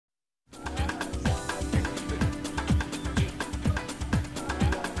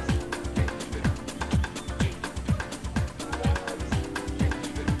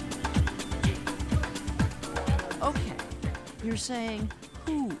you're saying,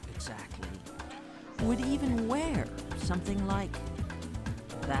 who exactly would even wear something like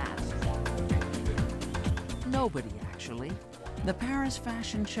that? Nobody, actually. The Paris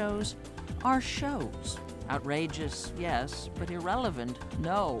fashion shows are shows. Outrageous, yes, but irrelevant,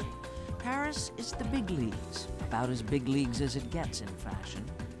 no. Paris is the big leagues, about as big leagues as it gets in fashion.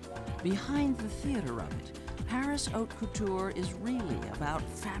 Behind the theater of it, Paris haute couture is really about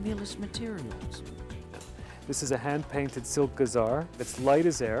fabulous materials. This is a hand-painted silk gazar. It's light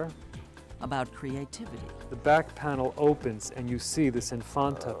as air. About creativity. The back panel opens and you see this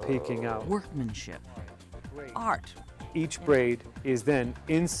infanta peeking out. Workmanship. Art. Each braid is then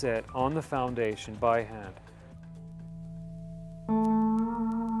inset on the foundation by hand.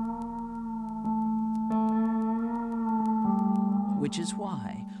 Which is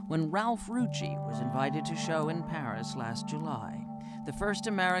why, when Ralph Rucci was invited to show in Paris last July, the first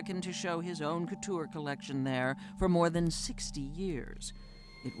American to show his own couture collection there for more than 60 years,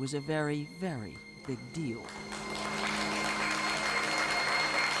 it was a very, very big deal.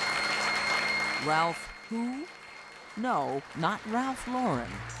 Ralph who? No, not Ralph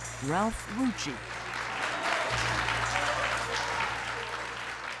Lauren. Ralph Rucci.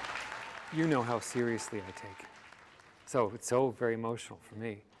 You know how seriously I take it. So it's so very emotional for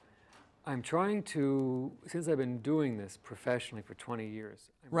me. I'm trying to, since I've been doing this professionally for 20 years.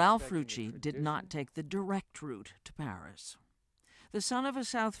 Ralph Rucci did not take the direct route to Paris. The son of a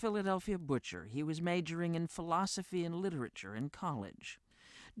South Philadelphia butcher, he was majoring in philosophy and literature in college.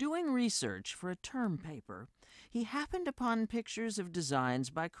 Doing research for a term paper, he happened upon pictures of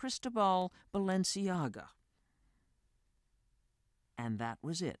designs by Cristóbal Balenciaga. And that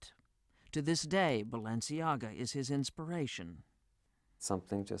was it. To this day, Balenciaga is his inspiration.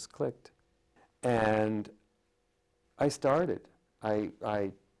 Something just clicked. And I started. I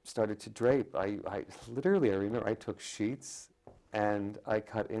started to drape. I remember I took sheets and I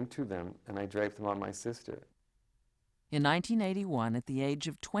cut into them and I draped them on my sister. In 1981, at the age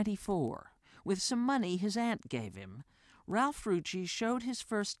of 24, with some money his aunt gave him, Ralph Rucci showed his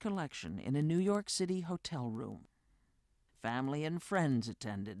first collection in a New York City hotel room. Family and friends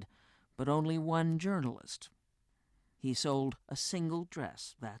attended, but only one journalist. He sold a single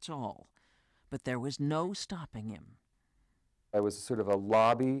dress, that's all. But there was no stopping him. I was sort of a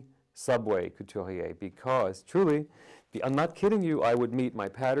lobby subway couturier because, truly, I'm not kidding you, I would meet my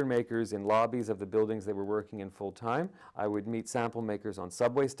pattern makers in lobbies of the buildings they were working in full time. I would meet sample makers on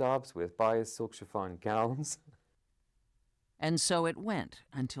subway stops with biased silk chiffon gowns. And so it went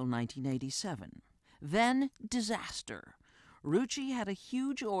until 1987. Then, disaster. Rucci had a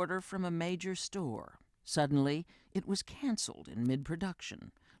huge order from a major store. Suddenly, it was canceled in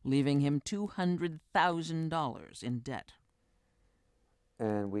mid-production, leaving him $200,000 in debt.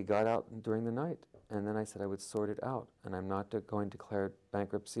 And we got out during the night. And then I said I would sort it out. And I'm not going to declare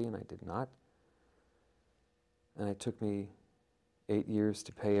bankruptcy, and I did not. And it took me 8 years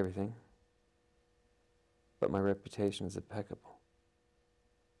to pay everything. But my reputation is impeccable.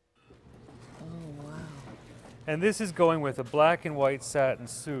 Oh, wow. And this is going with a black and white satin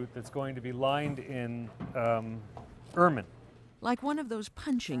suit that's going to be lined in ermine. Like one of those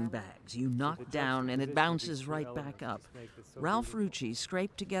punching bags you knock down and it bounces right back up. Ralph Rucci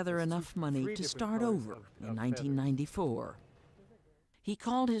scraped together enough money to start over in 1994. He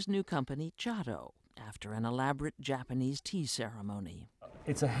called his new company Chato, after an elaborate Japanese tea ceremony.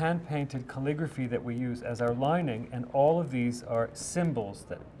 It's a hand-painted calligraphy that we use as our lining, and all of these are symbols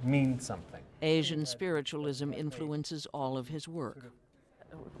that mean something. Asian spiritualism influences all of his work.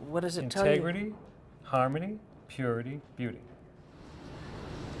 What does it tell you? Integrity, harmony, purity, beauty.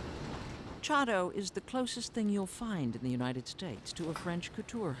 Chato is the closest thing you'll find in the United States to a French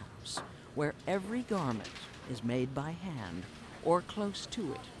couture house, where every garment is made by hand or close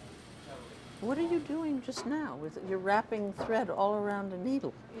to it. What are you doing just now? You're wrapping thread all around a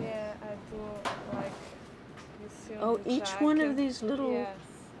needle. Yeah, I do like you see on Oh, the each jacket. one of these little Yes.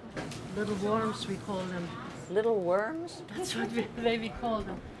 little worms, we call them. Little worms? That's what we call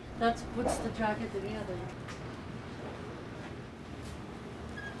them. That's puts the jacket together.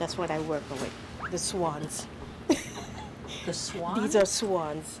 That's what I work with, the swans. The swans? These are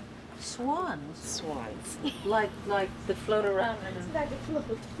swans. Swans? Swans. Like that float around. It's like a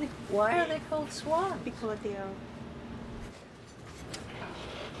float. Why are they called swans? Because they are.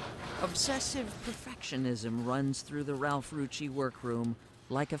 Obsessive perfectionism runs through the Ralph Rucci workroom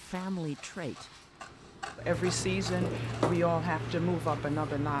like a family trait. Every season, we all have to move up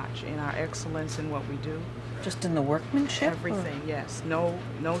another notch in our excellence in what we do. Just in the workmanship? Everything, yes. No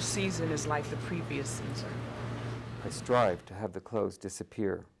season is like the previous season. I strive to have the clothes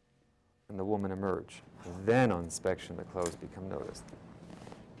disappear and the woman emerge. Then on inspection, the clothes become noticed.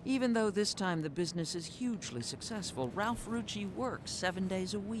 Even though this time the business is hugely successful, Ralph Rucci works 7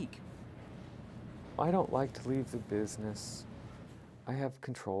 days a week. I don't like to leave the business. I have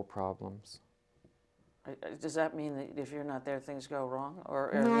control problems. Does that mean that if you're not there, things go wrong?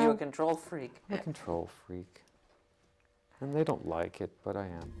 Or are No. you a control freak? I'm a control freak. And they don't like it, but I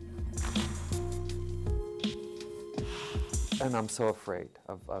am. And I'm so afraid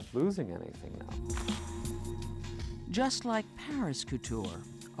of losing anything now. Just like Paris couture,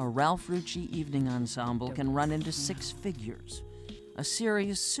 a Ralph Rucci evening ensemble can run into 6 figures. A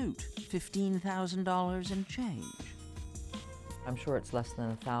serious suit, $15,000 and change. I'm sure it's less than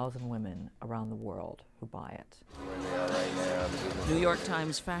 1,000 women around the world who buy it. New York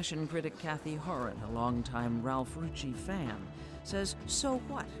Times fashion critic Cathy Horyn, a longtime Ralph Rucci fan, says, so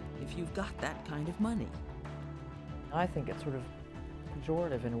what if you've got that kind of money? I think it's sort of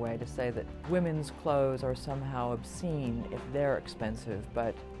pejorative in a way to say that women's clothes are somehow obscene if they're expensive,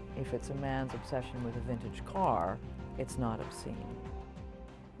 but if it's a man's obsession with a vintage car, it's not obscene.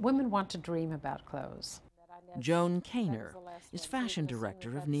 Women want to dream about clothes. Joan Kaner is fashion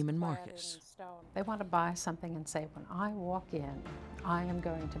director of Neiman Marcus. They want to buy something and say, when I walk in, I am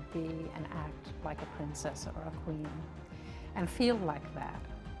going to be and act like a princess or a queen and feel like that.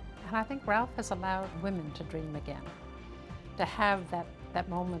 And I think Ralph has allowed women to dream again, to have that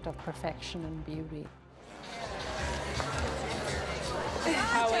moment of perfection and beauty.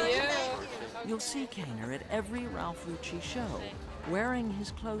 How are you? You'll see Kaner at every Ralph Rucci show, wearing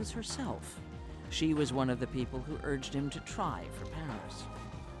his clothes herself. She was one of the people who urged him to try for Paris.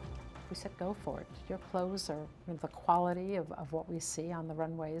 We said, go for it. Your clothes are the quality of what we see on the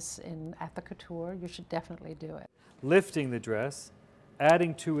runways at the couture. You should definitely do it. Lifting the dress,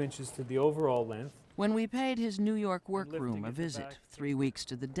 adding 2 inches to the overall length. When we paid his New York workroom a visit 3 weeks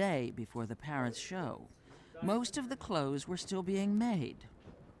to the day before the Paris show, most of the clothes were still being made.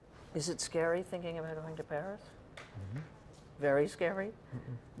 Is it scary thinking about going to Paris? Mm-hmm. Very scary?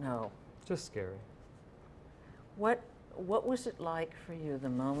 No. Just scary. What was it like for you the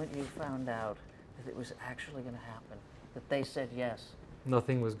moment you found out that it was actually going to happen, that they said yes?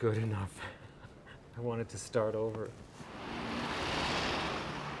 Nothing was good enough. I wanted to start over.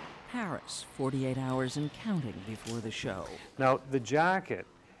 Paris, 48 hours and counting before the show. Now, the jacket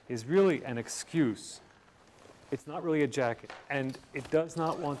is really an excuse. It's not really a jacket, and it does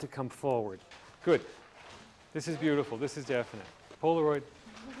not want to come forward. Good. This is beautiful. This is definite. Polaroid.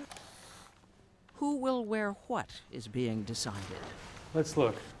 Who will wear what is being decided. Let's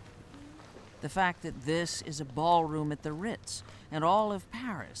look. The fact that this is a ballroom at the Ritz and all of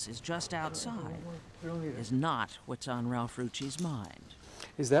Paris is just outside is not what's on Ralph Rucci's mind.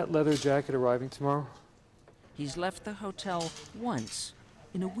 Is that leather jacket arriving tomorrow? He's left the hotel once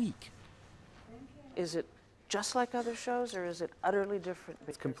in a week. Is it just like other shows, or is it utterly different?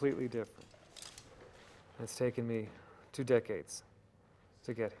 It's completely different. It's taken me 2 decades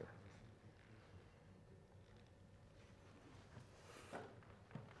to get here.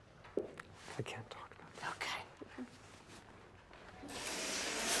 I can't talk about it. Okay.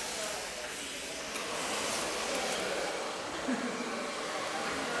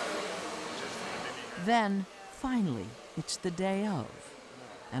 Then, finally, it's the day of,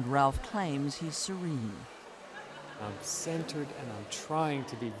 and Ralph claims he's serene. I'm centered and I'm trying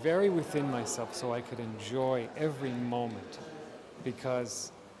to be very within myself so I could enjoy every moment,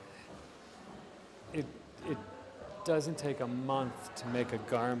 because it doesn't take a month to make a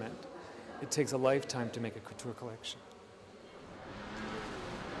garment. It takes a lifetime to make a couture collection.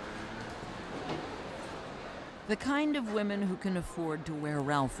 The kind of women who can afford to wear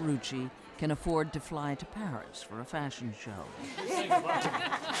Ralph Rucci can afford to fly to Paris for a fashion show.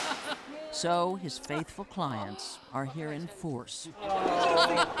 So his faithful clients are here in force.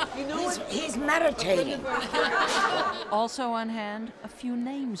 He's meditating. Also on hand, a few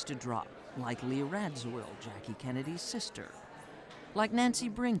names to drop, like Lee Radziwill, Jackie Kennedy's sister, like Nancy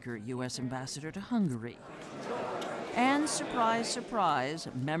Brinker, U.S. Ambassador to Hungary, and surprise, surprise,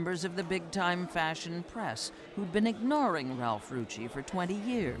 members of the big-time fashion press who'd been ignoring Ralph Rucci for 20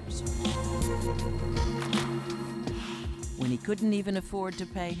 years. When he couldn't even afford to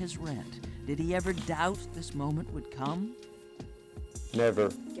pay his rent, did he ever doubt this moment would come?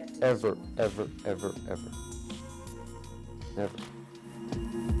 Never, ever, ever, ever, ever. Never.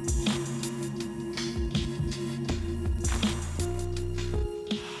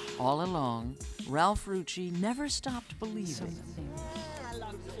 All along, Ralph Rucci never stopped believing,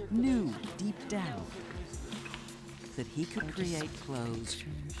 knew deep down, that he could create clothes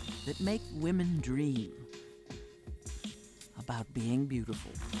that make women dream about being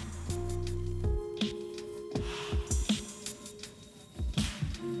beautiful.